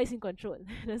 Allah is in control.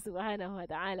 Subhanahu wa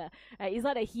ta'ala. It's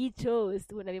not that He chose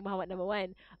to put Nabi Muhammad number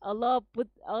one. Allah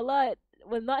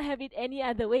will not have it any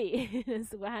other way.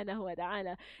 Subhanahu wa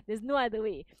ta'ala. There's no other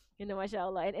way.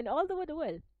 MashaAllah. And all over the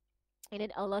world. And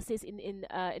then Allah says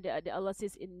Allah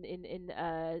says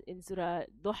in Surah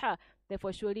Duha,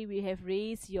 therefore surely we have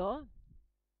raised your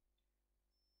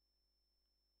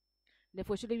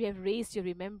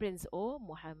remembrance, O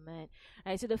Muhammad.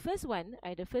 So the first one,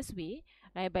 the first way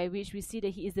by which we see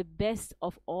that He is the best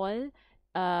of all,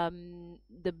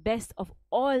 the best of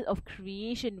all of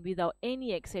creation without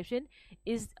any exception,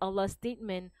 is Allah's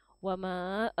statement,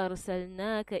 وَمَا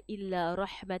أَرْسَلْنَاكَ إِلَّا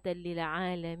رَحْمَةً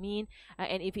لِلْعَالَمِينَ.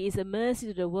 And if He is a mercy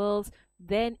to the worlds,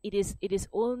 then it is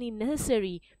only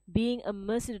necessary, being a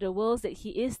mercy to the worlds, that He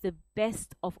is the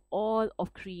best of all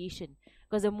of creation.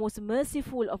 Because the most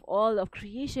merciful of all of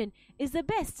creation is the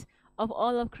best of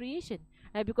all of creation.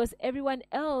 Because everyone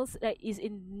else is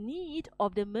in need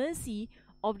of the mercy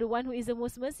of the one who is the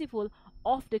most merciful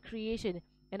of the creation.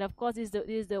 And of course, this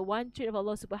is the one trait of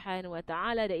Allah subhanahu wa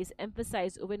ta'ala that is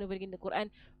emphasized over and over again in the Quran,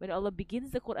 when Allah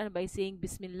begins the Quran by saying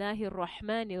Bismillahir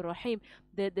Rahmanir Rahim,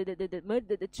 the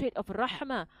trait of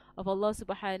Rahmah of Allah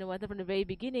subhanahu wa ta'ala from the very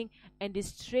beginning. And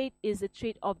this trait is the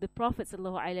trait of the Prophet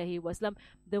sallallahu alaihi wasallam.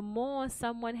 The more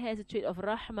someone has a trait of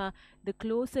Rahmah, the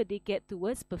closer they get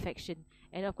towards perfection.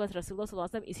 And of course, Rasulullah sallallahu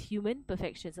alaihi wasallam is human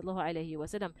perfection sallallahu alaihi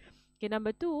wasallam. Okay,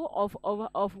 number two of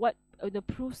what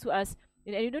proves to us.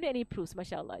 And you don't need any proofs,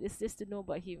 mashallah. Just to know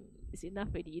about him is enough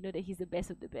already. You know that he's the best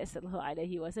of the best, sallallahu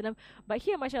alaihi wasallam. But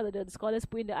here, mashallah, the scholars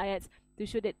put in the ayats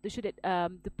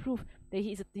to prove that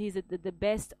he's the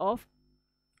best of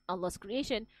Allah's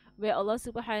creation, where Allah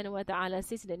subhanahu wa ta'ala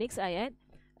says in the next ayat,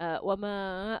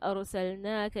 وَمَا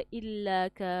أَرْسَلْنَاكَ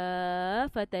إِلَّا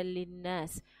كَافَةً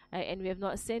لِلنَّاسِ. And we have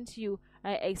not sent you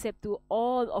except to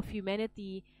all of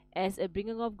humanity, as a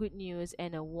bringer of good news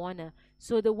and a warner.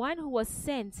 So the one who was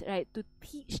sent to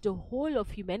teach the whole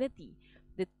of humanity,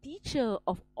 the teacher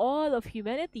of all of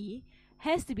humanity,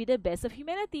 has to be the best of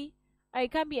humanity.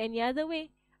 It can't be any other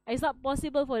way. It's not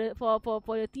possible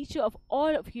for the teacher of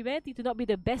all of humanity to not be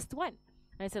the best one.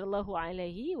 Sallallahu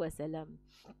alaihi wasallam.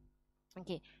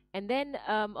 Okay, and then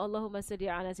Allahumma salli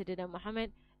ala Sayyidina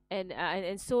Muhammad.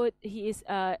 And so he is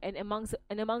and amongst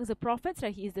the prophets,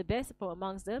 he is the best from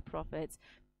amongst the prophets.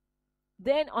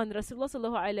 Then on Rasulullah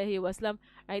sallallahu alaihi wasallam,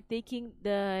 taking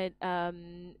the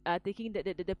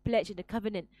pledge and the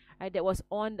covenant that was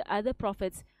on the other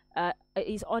prophets,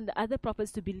 is on the other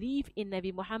prophets to believe in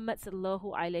Nabi Muhammad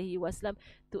sallallahu alaihi wasallam,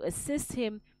 to assist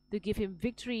him, to give him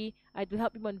victory, to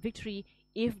help him on victory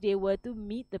if they were to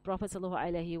meet the Prophet sallallahu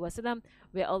alaihi wasallam,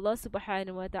 where Allah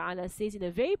subhanahu wa ta'ala says in a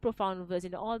very profound verse,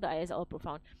 in all the ayahs are all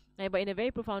profound, but in a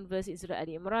very profound verse in Surah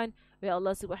Ali Imran, where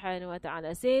Allah subhanahu wa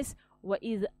ta'ala says,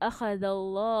 وَإِذْ أَخَذَ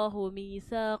اللَّهُ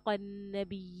مِيثَاقَ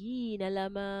النَّبِيِّينَ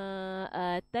لَمَا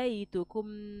آتَيْتُكُم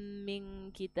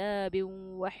مِّن كِتَابٍ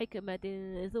وَحِكْمَةٍ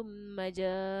ثُمَّ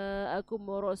جَاءَكُمْ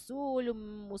رَسُولٌ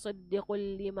مُصَدِّقٌ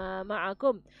لِّمَا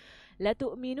مَعَكُمْ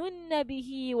لَتُؤْمِنُنَّ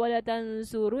بِهِ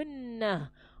وَلَتَنصُرُنَّهُ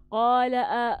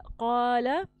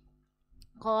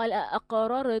قال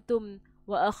أقررتم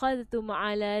وأخذتم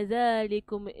على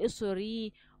ذلكم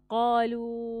إصري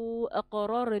قالوا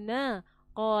أقررنا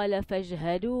قال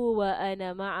فاشهدوا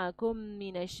وأنا معكم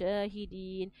من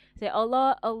الشاهدين. So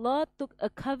Allah took a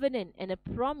covenant and a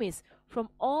promise from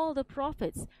all the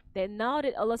prophets, that now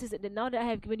that Allah says that now that I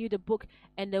have given you the book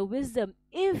and the wisdom,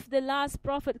 if the last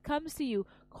prophet comes to you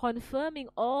confirming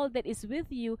all that is with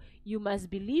you, you must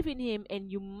believe in him and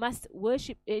you must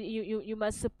worship, you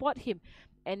must support him.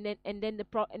 And then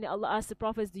Allah asked the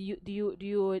prophets, do you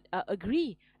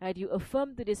agree? Do you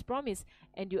affirm to this promise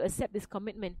and you accept this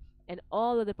commitment? And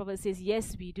all of the prophets says,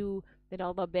 yes, we do. Then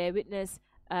Allah bear witness,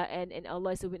 and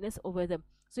Allah is a witness over them.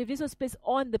 So if this was placed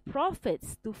on the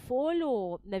prophets to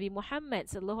follow Nabi Muhammad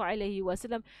sallallahu alaihi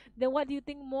wasallam, then what do you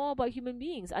think more about human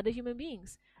beings, other human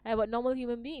beings, about normal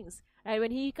human beings?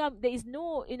 When he comes, there is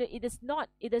no, it does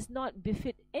not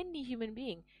befit any human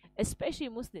being, especially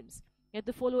Muslims, you have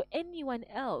to follow anyone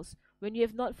else when you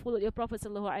have not followed your Prophet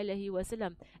sallallahu alaihi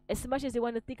wasallam. As much as they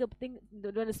want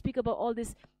to speak about all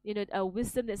this,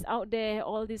 wisdom that's out there,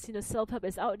 all this, self-help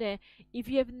that's out there, if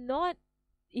you have not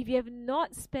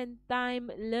spent time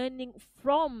learning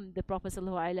from the Prophet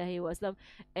sallallahu alaihi wasallam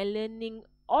and learning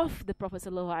of the Prophet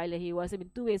sallallahu alaihi wasallam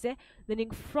in two ways,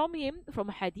 learning from him from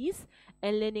hadith,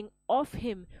 and learning of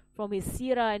him from his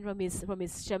sirah and from his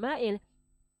shama'il,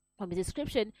 from his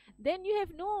description, then you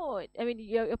have no, I mean,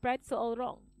 your practice are all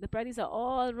wrong. The practice are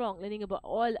all wrong. Learning about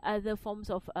all other forms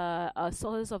of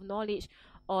sources of knowledge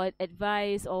or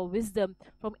advice or wisdom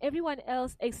from everyone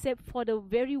else except for the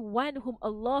very one whom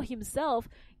Allah Himself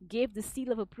gave the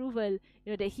seal of approval,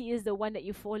 that He is the one that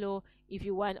you follow if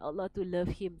you want Allah to love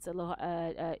Him. So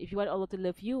if you want Allah to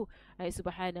love you,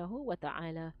 subhanahu wa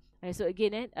ta'ala. So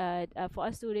again, for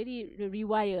us to really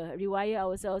rewire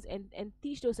ourselves and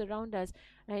teach those around us,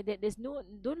 right, that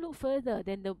don't look further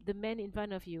than the man in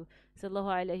front of you,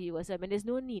 sallallahu alaihi wasallam. And there's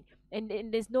no need, and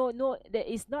there's there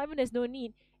is not even there's no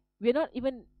need. We're not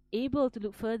even able to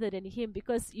look further than him,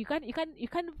 because you can't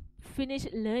finish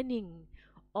learning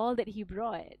all that he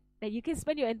brought. Like, you can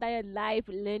spend your entire life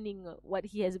learning what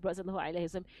he has brought, sallallahu alaihi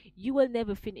wasallam. You will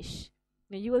never finish.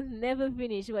 You will never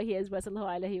finish what he has brought,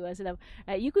 sallallahu alaihi wasallam.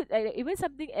 You could even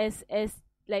something as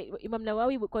like Imam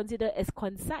Nawawi would consider as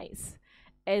concise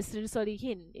as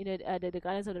Salihin, the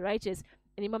Gardens of the Righteous,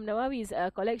 and Imam Nawawi's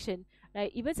collection,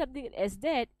 right? Even something as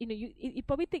that, it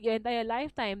probably take your entire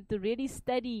lifetime to really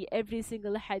study every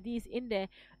single hadith in there,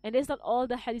 and there's not all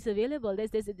the hadiths available. There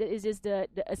is just a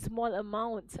small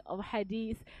amount of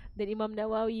hadith that Imam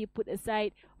Nawawi put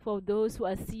aside for those who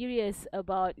are serious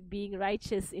about being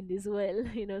righteous in this world,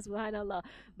 subhanallah.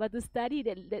 But to study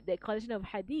that collection of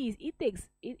hadith, it takes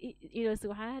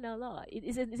subhanallah,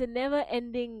 it's a never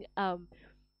ending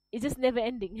it's just never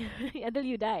ending until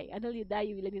you die.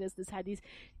 You will learn this hadith,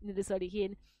 the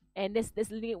salihin, and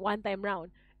that's learning it one time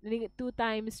round, learning it 2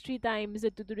 times, 3 times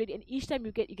to read, and each time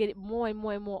you get it more and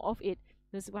more and more of it.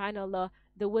 Subhanallah,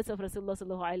 the words of Rasulullah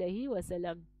sallallahu alaihi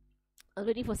wasallam.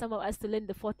 Already for some of us to learn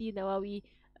the 40 Nawawi,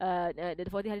 the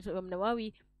 40 hadith from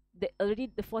Nawawi, already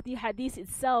the 40 hadiths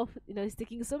itself, it's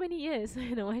taking so many years,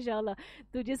 mashallah,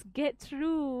 to just get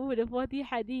through the 40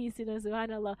 hadiths,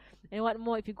 subhanallah. And what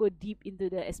more if you go deep into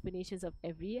the explanations of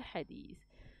every hadith?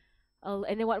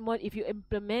 And then what more if you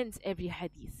implement every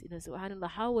hadith, subhanallah,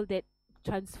 how will that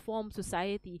transform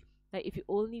society? Like, if you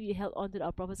only be held on to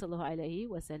our Prophet sallallahu alaihi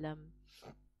wasallam.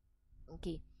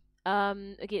 Okay.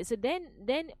 Okay, so then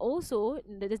also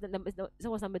that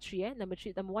was number 3. Number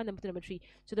 1, number 2, number 3.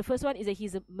 So the first one is that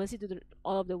he's a mercy to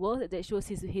all of the world. That shows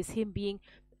him being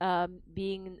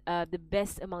the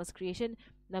best amongst creation.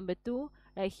 Number 2,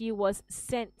 he was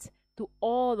sent to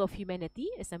all of humanity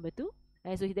as number 2.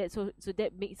 So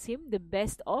that makes him the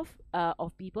best of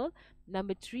people.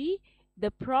 Number 3, the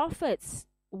prophets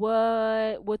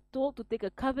were told to take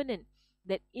a covenant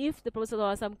that if the Prophet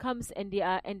ﷺ comes and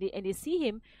they see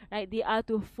him, right, they are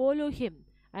to follow him,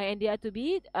 right, and they are to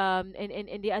be and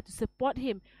they are to support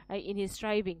him, right, in his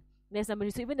striving. That's number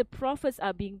 3. So even the prophets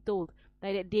are being told,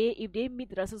 right, that if they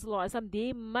meet Rasulullah ﷺ,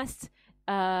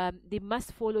 they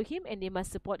must follow him and they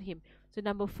must support him. So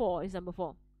number 4 is number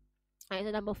 4. Right, so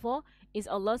number 4 is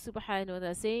Allah subhanahu wa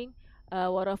ta'ala saying,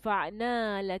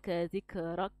 وَرَفَعْنَا لَكَ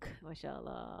ذِكْرَكَ.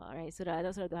 MashaAllah. Right, Surah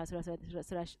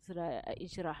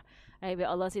Inshirah. Right, where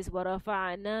Allah says,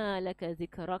 وَرَفَعْنَا لَكَ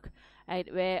ذِكْرَكَ.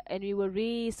 Right, and we will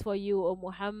raise for you, O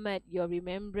Muhammad, your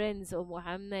remembrance, O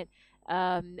Muhammad.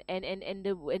 And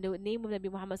the name of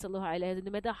Nabi Muhammad sallallahu alaihi wasallam,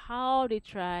 no matter how they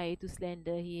try to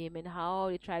slander him and how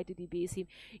they try to debase him,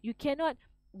 you cannot.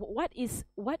 What is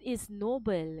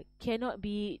noble cannot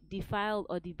be defiled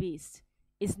or debased.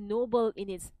 Is noble in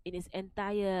its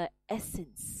entire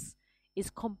essence.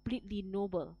 Is completely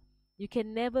noble. You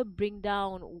can never bring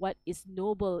down what is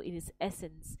noble in its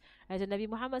essence. As Nabi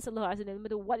Muhammad sallallahu alaihi wasallam, no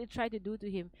matter what they try to do to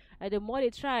him, the more they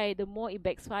try, the more it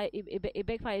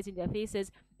backfires in their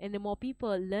faces, and the more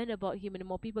people learn about him, and the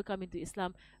more people come into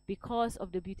Islam because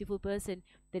of the beautiful person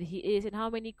that he is. And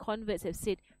how many converts have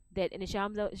said that, and Shah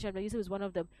Yusuf is one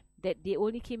of them, that they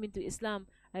only came into Islam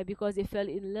because they fell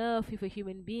in love with a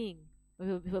human being,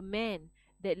 with a man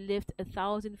that lived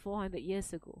 1,400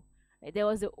 years ago. That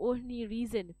was the only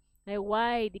reason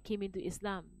why they came into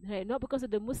Islam. Not because of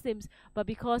the Muslims, but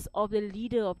because of the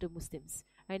leader of the Muslims,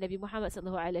 Nabi Muhammad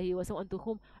sallallahu alaihi wasallam, to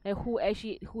whom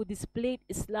who displayed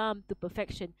Islam to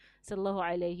perfection, sallallahu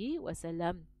alaihi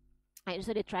wasallam. And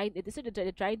so they're trying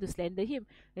to slander him.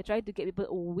 They're trying to get people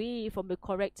away from the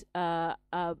correct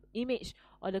image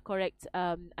or the correct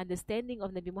understanding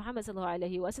of Nabi Muhammad sallallahu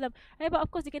alaihi wasallam. But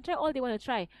of course, they can try all they want to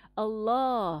try.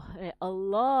 Allah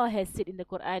has said in the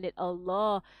Quran that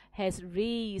Allah has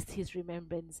raised His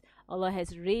remembrance. Allah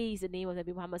has raised the name of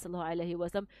Nabi Muhammad sallallahu alaihi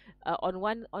wasallam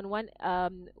on one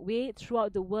way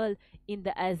throughout the world in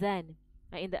the azan.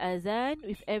 In the azan,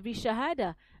 with every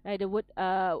shahada, the word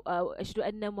Ashhadu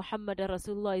anna Muhammadar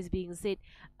Rasulullah is being said.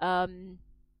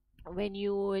 when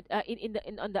you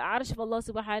on the arsh of Allah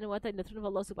subhanahu wa ta'ala, in the throne of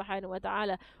Allah subhanahu wa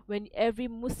ta'ala, when every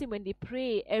Muslim, when they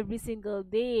pray every single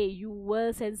day, you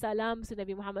will send salams to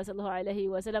Nabi Muhammad sallallahu alaihi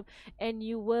wasallam, and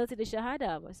you will say the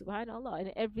shahada, subhanallah,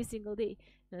 and every single day,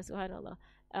 subhanallah.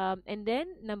 And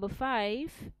then number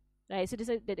 5, right, so this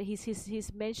that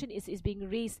his mention is being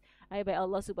raised, right, by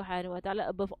Allah subhanahu wa ta'ala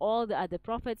above all the other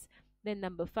prophets. Then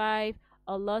number 5,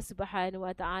 Allah subhanahu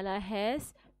wa ta'ala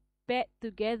has paired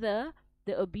together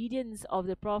the obedience of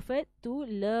the Prophet to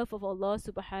love of Allah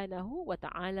subhanahu wa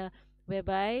ta'ala,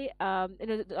 whereby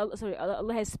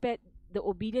Allah has paired the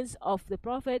obedience of the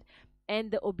Prophet and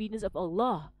the obedience of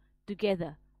Allah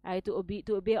together. Right? To obey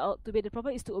the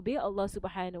Prophet is to obey Allah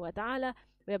subhanahu wa ta'ala,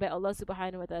 whereby Allah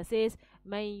subhanahu wa ta'ala says,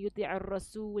 Man yuti'ar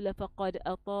rasul faqad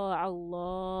ata'a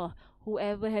Allah.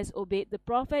 Whoever has obeyed the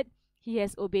Prophet, he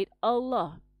has obeyed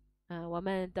Allah.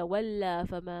 وَمَنْ تَوَلَّى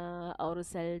فَمَا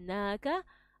أَرْسَلْنَاكَ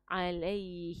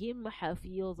عَلَيْهِمْ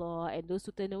حَفِيظًا. And those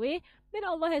who turn away, then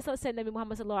Allah has not sent Nabi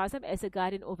Muhammad sallallahu alaihi wasallam as a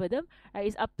guardian over them.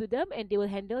 It's up to them, and they will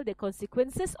handle the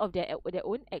consequences of their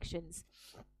own actions.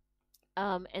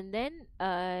 And then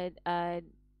the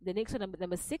next one,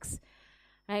 number 6,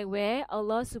 right, where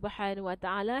Allah subhanahu wa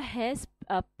ta'ala has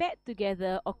paired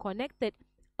together or connected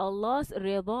Allah's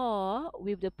rida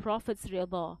with the Prophet's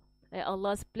rida.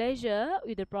 Allah's pleasure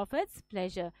with the Prophet's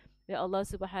pleasure, where Allah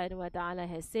subhanahu wa ta'ala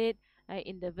has said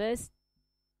in the verse,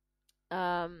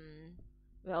 where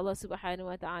Allah subhanahu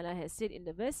wa ta'ala has said in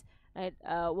the verse, right,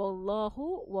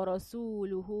 Wallahu wa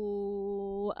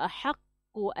rasuluhu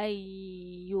ahaqqu an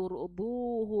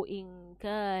yurduhu in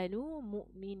kanu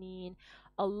mu'minin.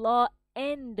 Allah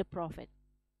and the Prophet,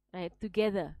 right,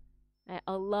 together.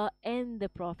 Allah and the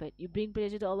Prophet. You bring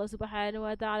pleasure to Allah subhanahu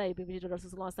wa ta'ala, you bring pleasure to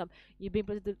Rasulullah. You bring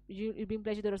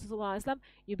pleasure to Rasulullah.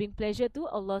 You bring pleasure to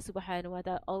Allah subhanahu wa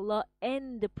ta'ala. Allah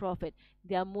and the Prophet,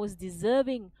 they are most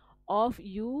deserving of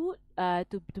you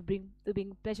to bring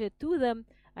pleasure to them,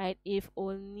 right? If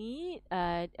only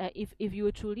if you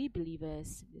are truly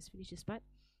believers. Let's finish this part.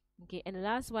 Okay, and the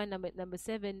last one, number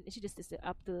 7, actually just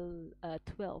up till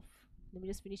 12. Let me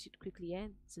just finish it quickly,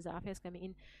 since Afia is coming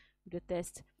in with the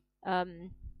test.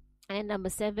 And number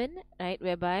 7, right,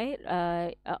 whereby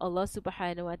Allah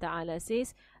subhanahu wa ta'ala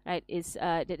says, right, is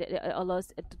Allah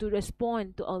to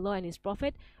respond to Allah and His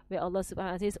Prophet, where Allah subhanahu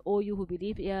wa ta'ala says, O you who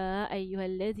believe, Ya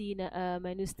ayyuhalladhina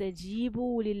amanu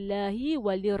stajibu lillahi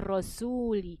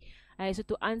walirrasuli. So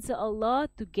to answer Allah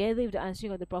together with the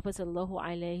answering of the Prophet sallallahu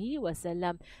alaihi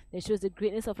wasallam, that shows the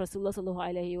greatness of Rasulullah sallallahu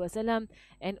alaihi wasallam.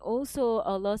 And also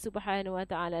Allah subhanahu wa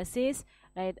ta'ala says,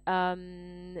 right,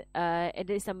 and that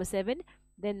is number 7.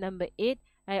 Then number 8,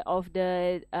 right, of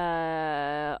the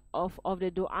du'as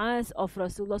of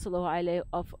Rasulullah sallallahu alaihi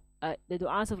of the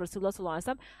du'as of Rasulullah sallallahu alaihi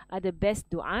wasallam are the best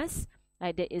du'as,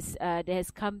 right, that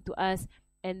has come to us.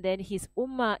 And then his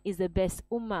ummah is the best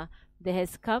ummah that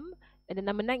has come. And the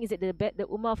number 9 is that the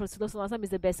ummah of Rasulullah sallallahu alaihi wasallam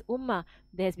is the best ummah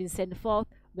that has been sent forth,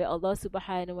 where Allah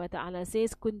subhanahu wa ta'ala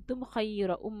says, Kuntum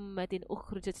khayra ummatin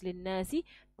ukhrijat linnasi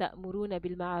ta'muruna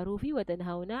bil ma'rufi wa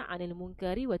tanhauna 'anil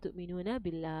munkari wa tu'minuna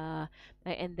billah.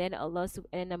 And then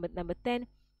and number 10,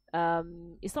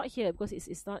 it's not here because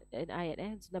it's not an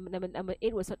ayat. So number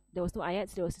 8 was not, there was no ayat,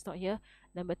 so it's not here.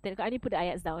 Number 10, I need to put the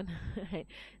ayats down. Right.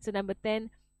 So number 10,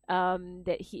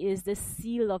 that he is the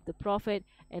seal of the Prophet,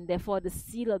 and therefore the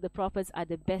seal of the prophets are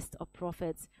the best of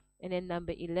prophets. And then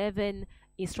number 11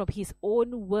 is from his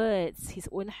own words, his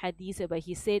own hadith, where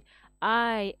he said,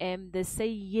 I am the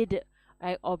Sayyid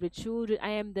of the children,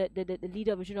 I am the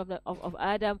leader of the children of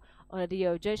Adam on the day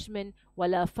of judgment,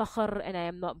 wala fakhr, and I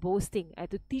am not boasting. I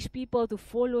have to teach people to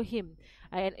follow him.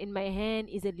 And in my hand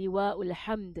is a liwa ul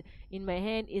hamd, in my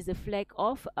hand is the flag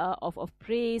of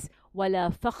praise, wala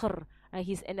fakhr.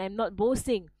 And I'm not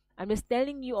boasting. I'm just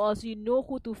telling you all so you know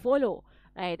who to follow,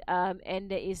 right? And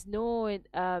there is no and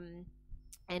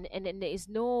there is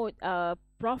no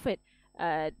prophet.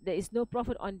 There is no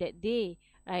prophet on that day,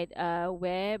 right?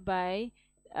 Whereby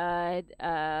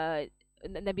Nabi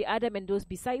Adam and those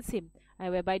besides him,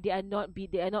 whereby they are not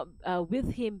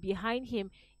with him, behind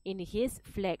him in his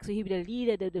flag. So he'll be the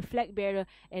leader, the flag bearer,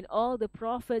 and all the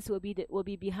prophets will be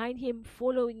behind him,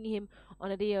 following him on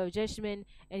the day of judgment.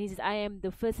 And he says, I am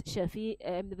the first shafi,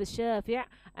 I am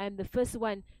the first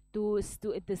one to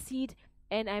intercede,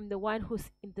 and I'm the one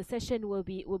whose intercession will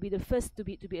be the first to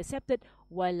be accepted.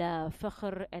 Wala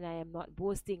fakhr, and I am not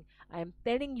boasting. I am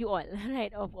telling you all,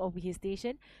 right, of his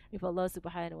station with Allah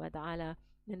subhanahu wa ta'ala.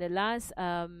 And the last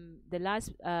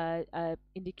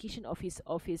indication of his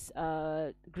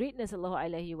greatness, sallallahu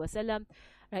alaihi wasallam,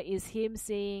 is him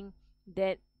saying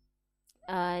that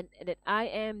that I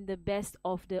am the best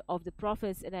of the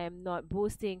prophets and I am not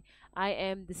boasting. I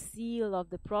am the seal of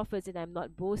the prophets and I'm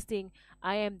not boasting.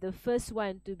 I am the first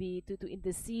one to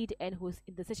intercede and whose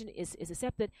intercession is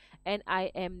accepted, and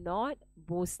I am not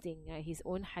boasting. His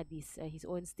own hadith, his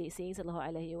own state saying sallallahu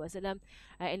alaihi wasallam,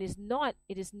 and it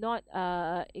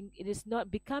is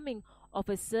not becoming of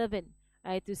a servant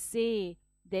to say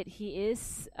that he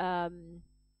is uh,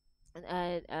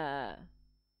 uh,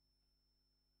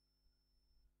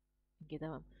 Okay,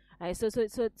 tamam. So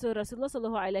Rasulullah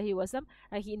sallallahu alaihi wasallam,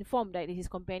 he informed his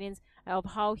companions of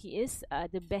how he is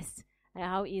the best,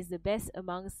 how he is the best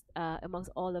amongst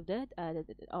all of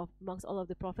amongst all of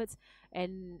the prophets,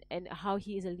 and how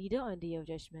he is a leader on the day of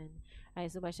judgment.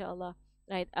 So mashallah.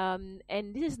 Right,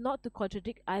 and this is not to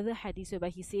contradict other hadiths whereby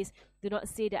he says, "Do not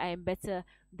say that I am better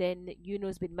than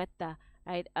Yunus bin Matta."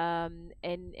 Right, and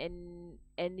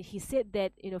he said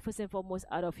that, first and foremost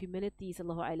out of humility,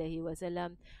 sallallahu alaihi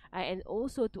wasallam, and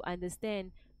also to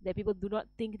understand that people do not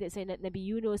think that Sayyidina Nabi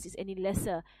Yunus is any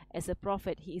lesser as a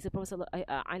prophet. He is a prophet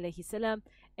alaihi salam,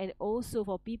 and also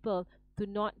for people to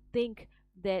not think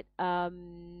that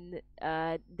that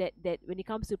when it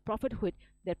comes to prophethood,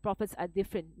 that prophets are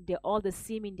different. They're all the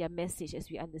same in their message, as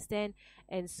we understand,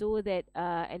 and so that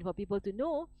and for people to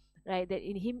know, right, that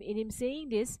in him saying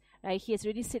this, right, he has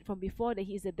already said from before that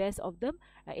he is the best of them,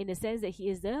 in the sense that he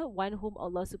is the one whom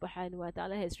Allah subhanahu wa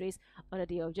ta'ala has raised on the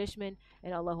day of judgment.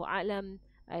 And Allahu a'lam,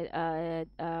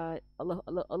 Allahu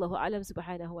a'lam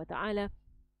subhanahu wa ta'ala.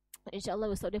 Inshallah,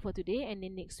 we'll stop there for today, and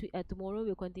then next week, tomorrow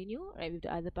we'll continue, right, with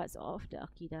the other parts of the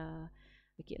Aqidah.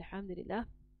 Okay, Alhamdulillah.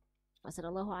 وصلى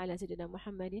الله على سيدنا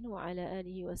محمد وعلى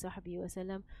آله وصحبه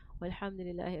وسلم والحمد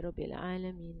لله رب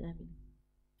العالمين آمين.